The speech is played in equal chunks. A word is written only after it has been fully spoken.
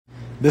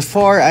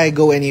Before I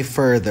go any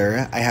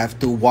further, I have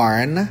to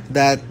warn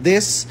that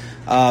this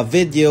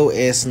video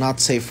is not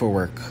safe for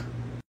work.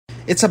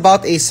 It's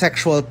about a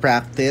sexual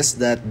practice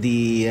that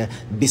the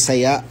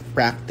Bisaya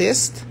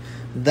practiced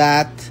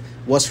that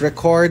was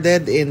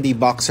recorded in the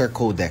Boxer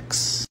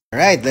Codex.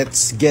 Alright,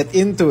 let's get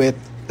into it.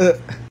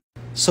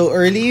 So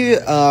early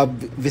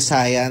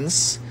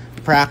Visayans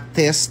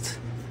practiced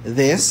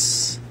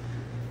this.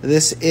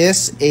 This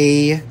is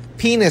a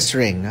penis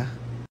ring.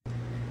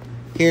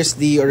 Here's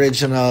the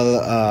original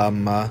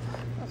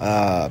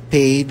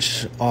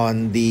page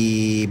on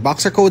the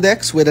Boxer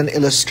Codex with an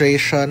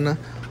illustration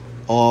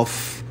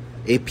of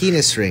a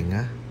penis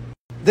ring.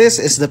 This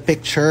is the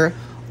picture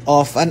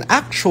of an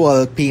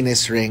actual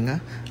penis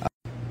ring.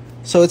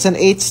 So it's an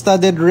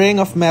 8-studded ring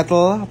of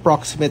metal,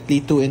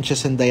 approximately 2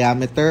 inches in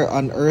diameter,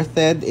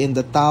 unearthed in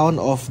the town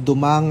of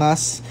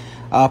Dumangas,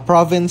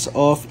 province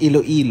of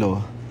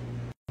Iloilo,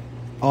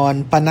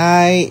 on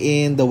Panay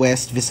in the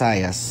West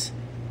Visayas.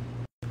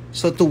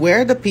 So to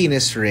wear the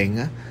penis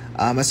ring,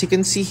 as you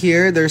can see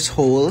here, there's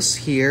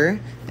holes here,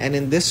 and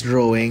in this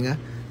drawing,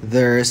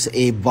 there's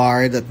a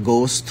bar that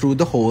goes through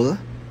the hole.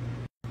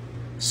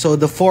 So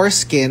the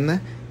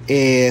foreskin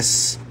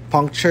is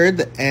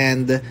punctured,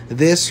 and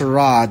this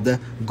rod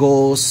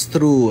goes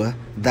through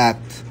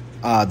that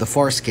the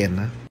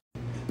foreskin.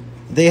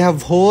 They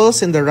have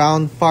holes in the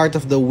round part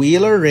of the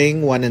wheel or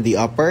ring, one in the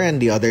upper and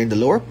the other in the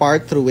lower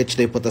part, through which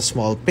they put a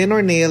small pin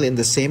or nail in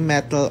the same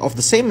metal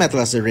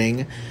as the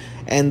ring,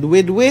 and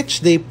with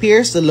which they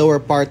pierce the lower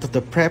part of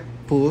the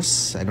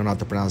prepuce. I don't know how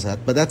to pronounce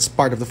that, but that's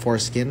part of the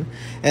foreskin,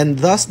 and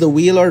thus the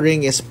wheel or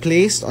ring is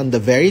placed on the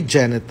very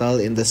genital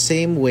in the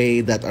same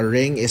way that a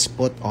ring is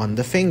put on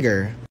the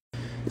finger.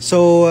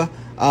 So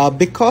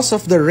because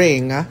of the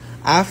ring,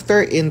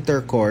 after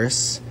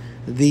intercourse,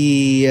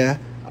 the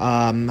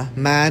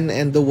man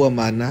and the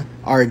woman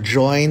are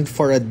joined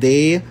for a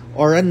day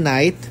or a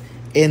night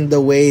in the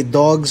way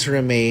dogs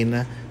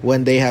remain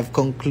when they have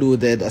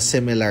concluded a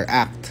similar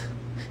act.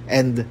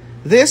 And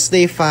this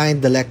they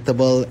find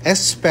delectable,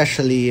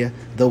 especially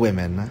the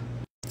women.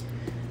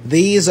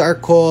 These are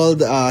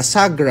called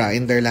sagra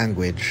in their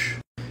language.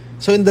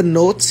 So in the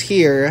notes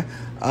here,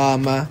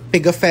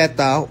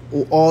 Pigafetta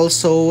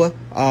also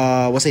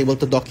was able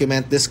to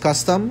document this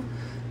custom,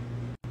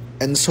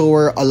 and so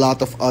were a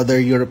lot of other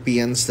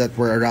Europeans that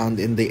were around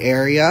in the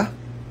area.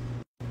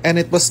 And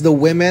it was the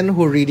women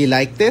who really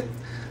liked it.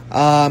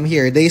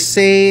 Here, they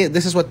say,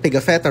 this is what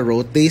Pigafetta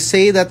wrote, they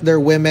say that their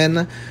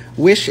women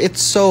wish it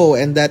so,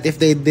 and that if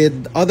they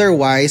did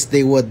otherwise,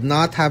 they would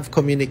not have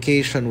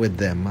communication with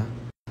them.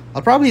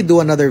 I'll probably do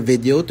another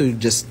video to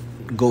just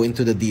go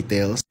into the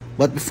details.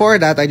 But before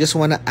that, I just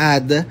want to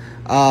add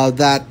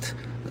that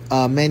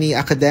many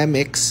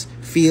academics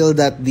feel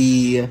that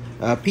the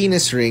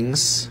penis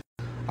rings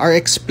are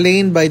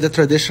explained by the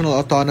traditional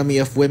autonomy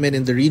of women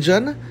in the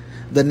region.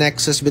 The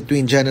nexus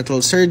between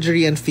genital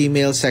surgery and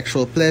female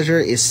sexual pleasure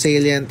is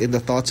salient in the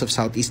thoughts of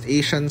Southeast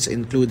Asians,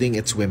 including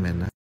its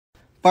women.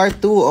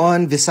 Part 2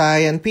 on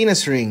Visayan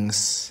penis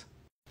rings.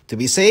 To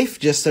be safe,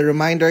 just a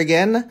reminder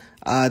again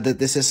that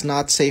this is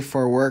not safe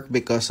for work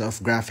because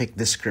of graphic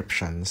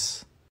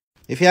descriptions.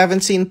 If you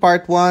haven't seen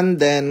part 1,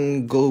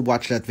 then go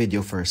watch that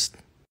video first.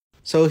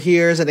 So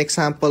here's an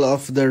example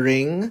of the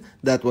ring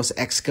that was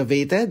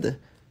excavated.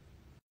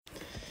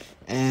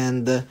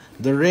 And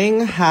the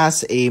ring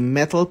has a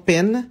metal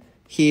pin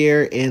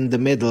here in the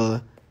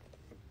middle,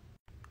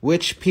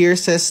 which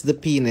pierces the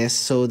penis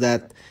so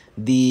that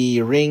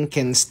the ring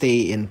can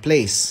stay in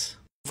place.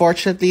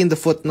 Fortunately, in the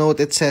footnote,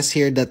 it says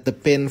here that the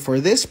pin for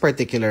this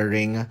particular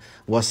ring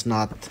was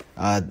not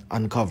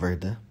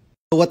uncovered.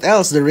 What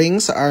else? The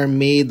rings are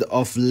made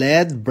of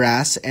lead,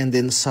 brass, and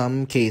in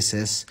some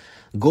cases,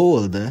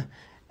 gold.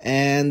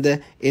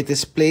 And it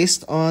is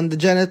placed on the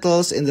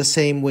genitals in the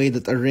same way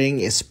that a ring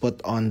is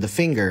put on the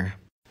finger.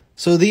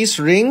 So these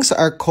rings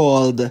are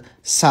called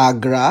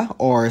sagra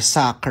or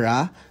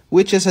sakra,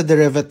 which is a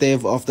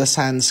derivative of the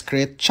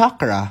Sanskrit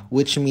chakra,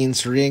 which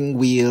means ring,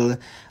 wheel,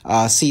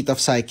 seat of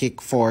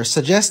psychic force,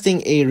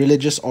 suggesting a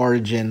religious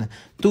origin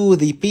to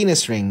the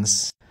penis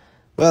rings.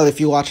 Well, if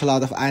you watch a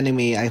lot of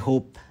anime, I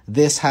hope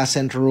this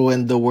hasn't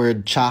ruined the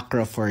word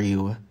chakra for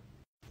you.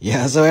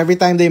 Yeah, so every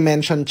time they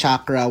mention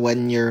chakra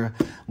when you're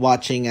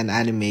watching an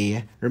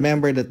anime,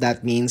 remember that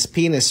that means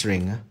penis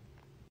ring.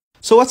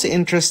 So what's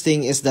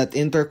interesting is that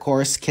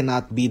intercourse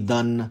cannot be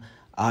done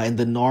in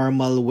the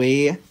normal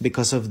way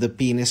because of the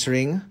penis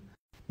ring.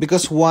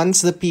 Because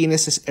once the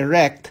penis is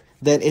erect,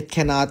 then it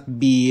cannot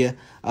be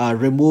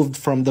removed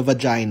from the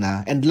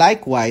vagina. And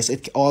likewise,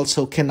 it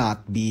also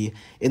cannot be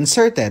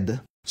inserted.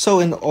 So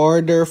in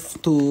order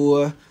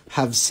to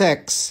have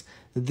sex,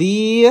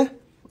 where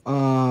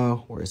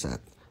is that?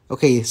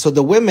 Okay, so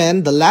the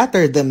women, the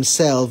latter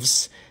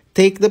themselves,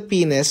 take the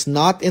penis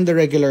not in the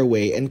regular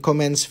way and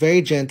commence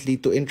very gently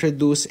to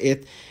introduce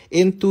it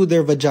into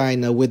their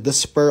vagina with the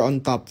spur on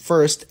top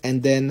first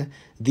and then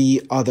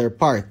the other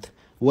part.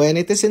 When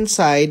it is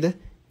inside,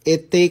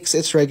 it takes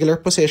its regular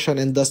position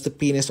and thus the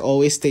penis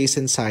always stays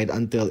inside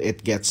until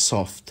it gets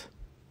soft.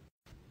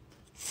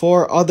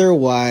 for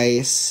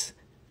otherwise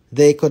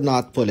they could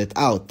not pull it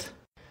out.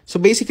 So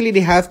basically,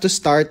 they have to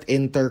start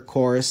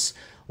intercourse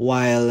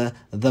while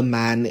the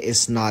man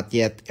is not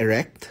yet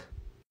erect,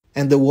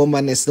 and the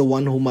woman is the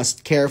one who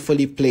must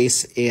carefully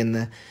place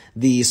in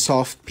the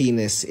soft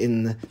penis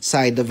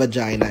inside the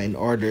vagina in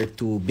order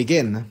to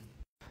begin.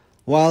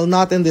 While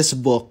not in this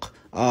book,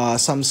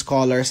 some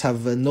scholars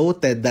have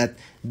noted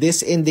that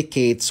this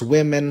indicates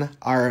women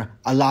are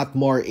a lot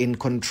more in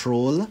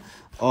control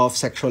of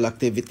sexual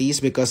activities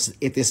because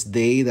it is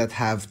they that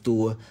have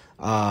to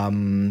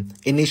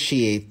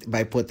initiate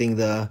by putting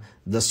the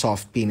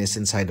soft penis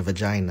inside the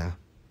vagina.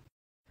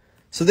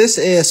 So this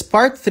is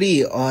part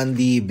 3 on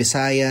the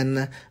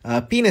Bisayan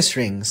penis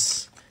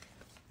rings.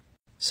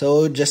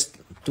 So just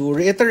to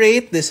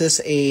reiterate, this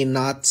is a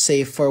not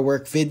safe for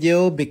work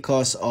video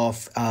because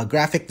of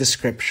graphic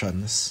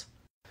descriptions.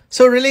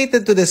 So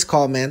related to this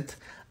comment,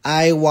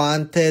 I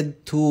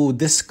wanted to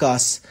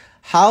discuss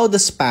how the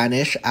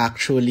Spanish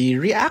actually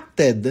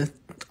reacted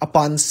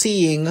upon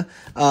seeing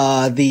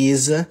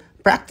these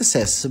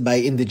practices by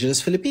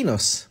indigenous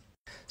Filipinos.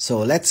 So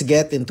let's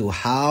get into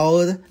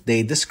how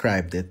they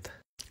described it.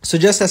 So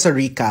just as a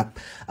recap,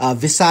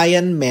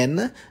 Visayan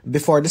men,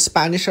 before the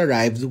Spanish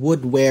arrived,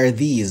 would wear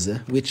these,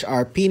 which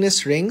are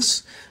penis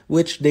rings,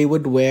 which they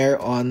would wear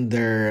on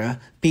their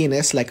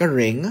penis like a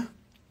ring.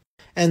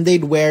 And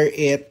they'd wear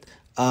it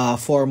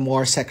for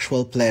more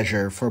sexual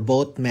pleasure for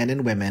both men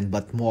and women,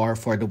 but more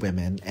for the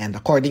women. And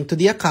according to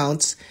the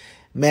accounts,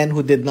 men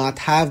who did not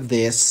have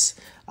this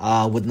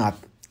would not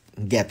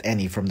get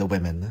any from the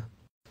women.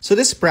 So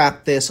this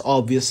practice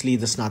obviously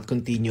does not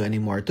continue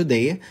anymore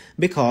today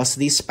because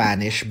the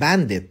Spanish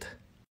banned it.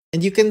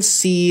 And you can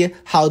see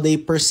how they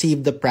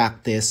perceived the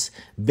practice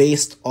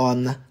based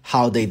on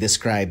how they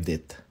described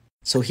it.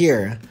 So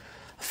here,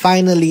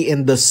 finally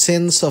in the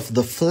sins of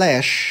the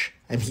flesh,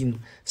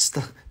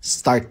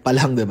 start pa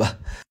lang, diba?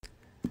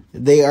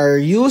 They are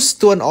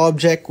used to an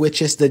object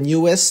which is the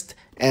newest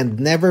and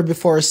never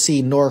before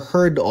seen nor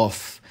heard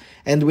of,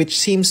 and which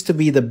seems to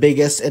be the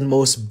biggest and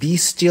most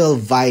bestial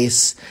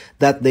vice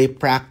that they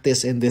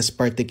practice in this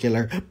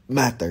particular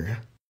matter.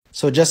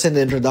 So just in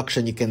the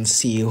introduction, you can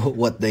see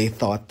what they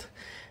thought.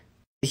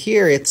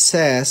 Here it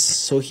says,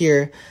 so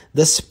here,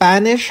 the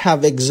Spanish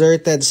have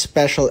exerted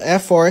special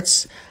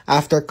efforts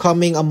after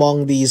coming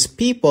among these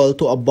people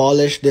to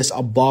abolish this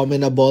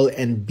abominable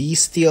and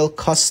bestial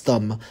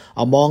custom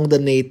among the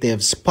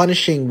natives,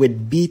 punishing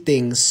with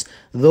beatings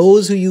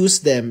those who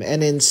use them,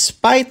 and in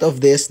spite of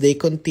this, they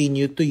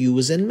continue to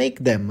use and make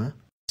them.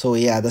 So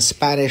yeah, the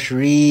Spanish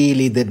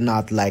really did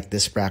not like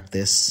this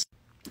practice.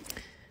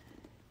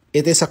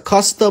 It is a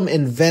custom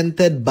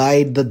invented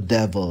by the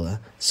devil,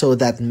 so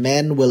that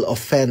men will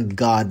offend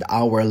God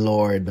our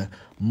Lord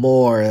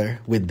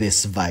more with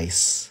this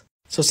vice.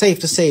 So safe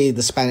to say,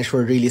 the Spanish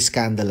were really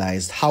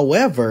scandalized.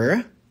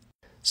 However,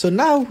 so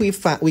now we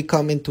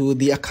come into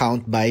the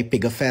account by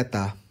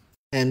Pigafetta.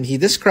 And he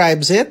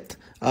describes it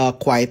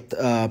quite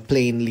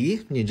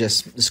plainly. You're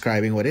just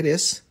describing what it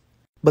is.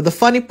 But the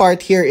funny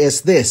part here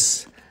is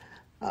this.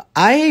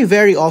 I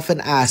very often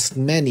asked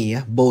many,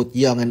 both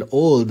young and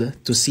old,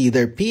 to see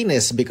their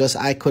penis because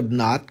I could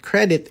not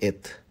credit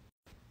it.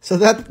 So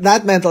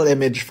that mental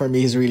image for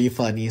me is really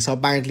funny. So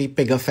apparently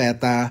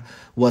Pigafetta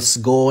was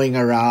going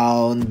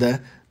around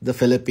the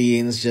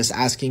Philippines just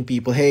asking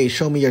people, hey,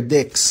 show me your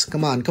dicks.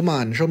 Come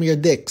on, show me your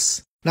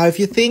dicks. Now, if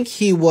you think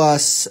he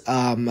was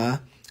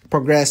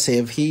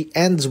progressive, he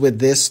ends with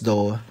this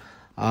though.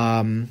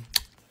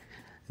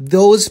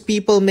 Those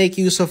people make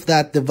use of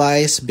that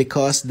device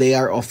because they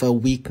are of a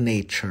weak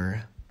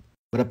nature.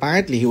 But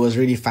apparently he was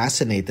really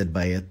fascinated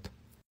by it.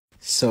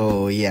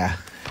 So yeah.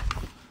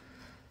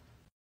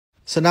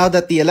 So now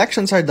that the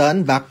elections are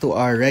done, back to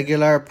our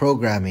regular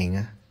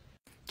programming.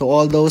 To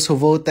all those who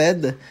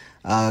voted,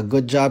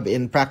 good job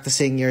in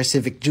practicing your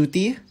civic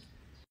duty.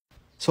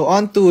 So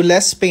on to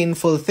less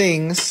painful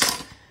things,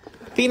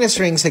 penis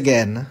rings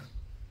again.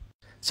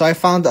 So I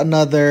found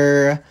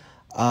another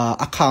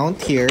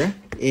account here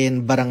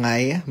in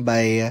Barangay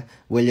by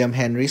William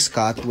Henry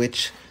Scott,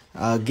 which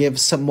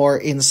gives some more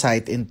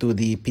insight into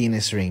the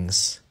penis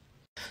rings.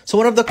 So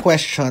one of the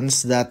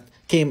questions that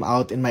came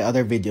out in my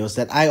other videos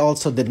that I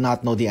also did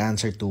not know the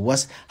answer to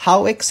was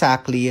how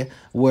exactly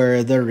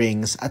were the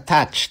rings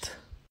attached?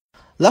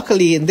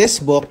 Luckily, in this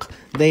book,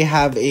 they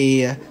have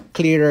a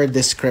clearer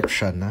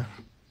description.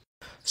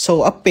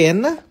 So a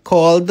pin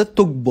called the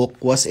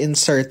tugbok was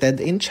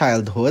inserted in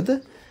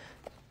childhood.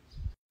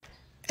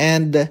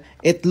 And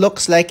it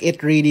looks like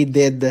it really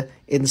did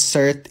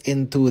insert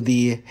into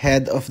the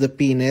head of the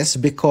penis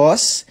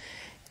because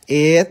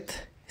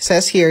it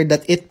says here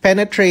that it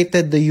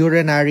penetrated the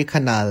urinary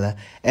canal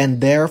and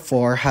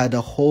therefore had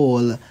a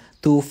hole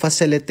to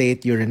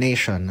facilitate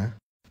urination.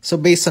 So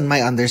based on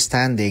my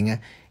understanding,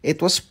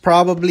 it was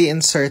probably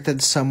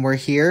inserted somewhere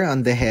here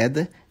on the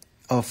head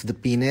of the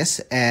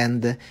penis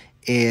and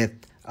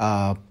it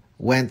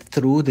went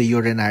through the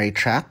urinary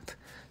tract.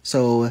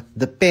 So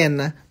the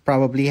pin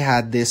probably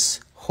had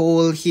this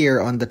hole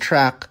here on the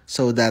track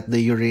so that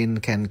the urine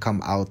can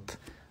come out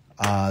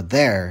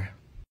there.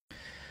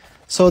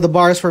 So the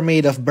bars were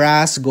made of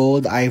brass,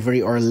 gold,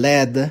 ivory, or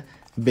lead.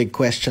 Big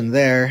question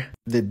there.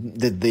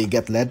 Did they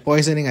get lead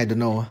poisoning? I don't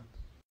know.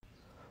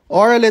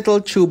 Or a little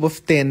tube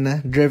of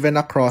tin driven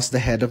across the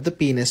head of the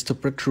penis to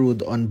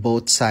protrude on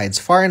both sides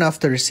far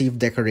enough to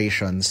receive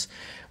decorations,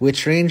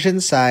 which range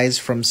in size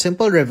from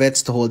simple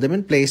rivets to hold them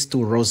in place to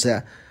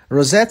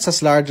rosettes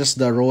as large as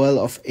the rowel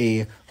of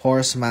a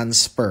horseman's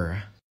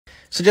spur.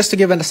 So just to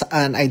give us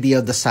an idea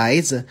of the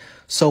size,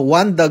 so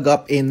one dug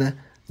up in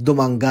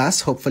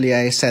Dumangas, hopefully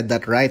I said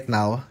that right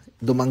now,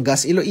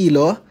 Dumangas,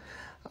 Iloilo,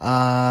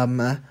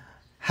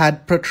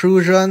 had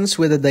protrusions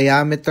with a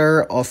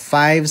diameter of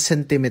 5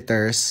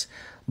 centimeters,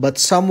 but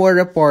some were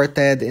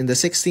reported in the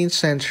 16th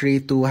century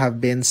to have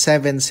been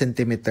 7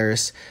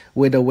 centimeters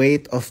with a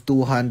weight of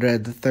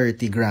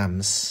 230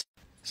 grams.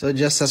 So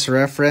just as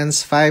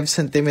reference, 5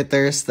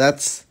 centimeters,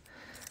 that's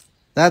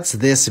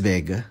this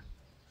big.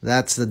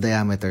 That's the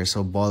diameter,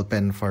 so ball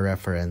pen for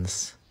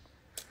reference.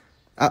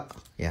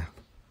 Yeah.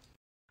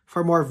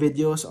 For more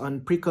videos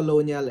on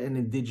pre-colonial and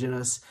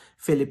indigenous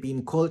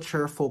Philippine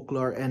culture,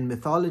 folklore, and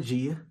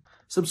mythology,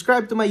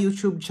 subscribe to my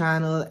YouTube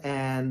channel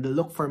and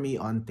look for me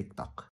on TikTok.